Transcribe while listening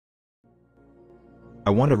I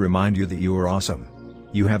want to remind you that you are awesome.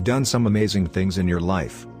 You have done some amazing things in your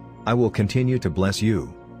life. I will continue to bless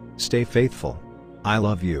you. Stay faithful. I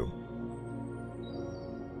love you.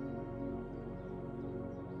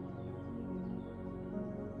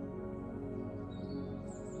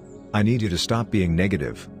 I need you to stop being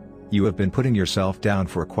negative. You have been putting yourself down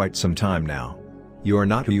for quite some time now. You are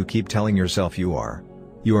not who you keep telling yourself you are.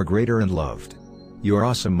 You are greater and loved. You are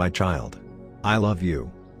awesome, my child. I love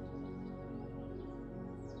you.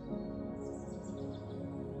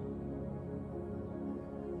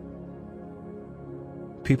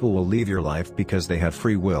 People will leave your life because they have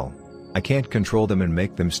free will. I can't control them and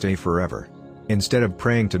make them stay forever. Instead of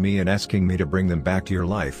praying to me and asking me to bring them back to your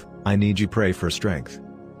life, I need you to pray for strength.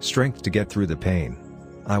 Strength to get through the pain.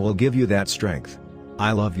 I will give you that strength.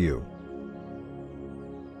 I love you.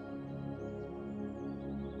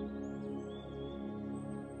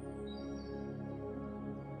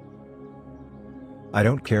 I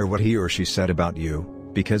don't care what he or she said about you,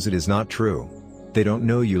 because it is not true. They don't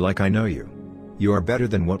know you like I know you. You are better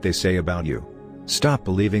than what they say about you. Stop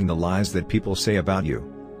believing the lies that people say about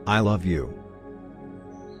you. I love you.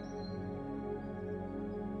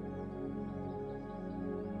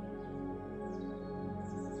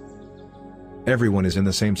 Everyone is in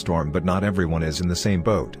the same storm, but not everyone is in the same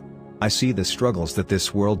boat. I see the struggles that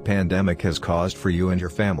this world pandemic has caused for you and your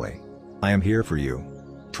family. I am here for you.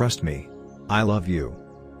 Trust me. I love you.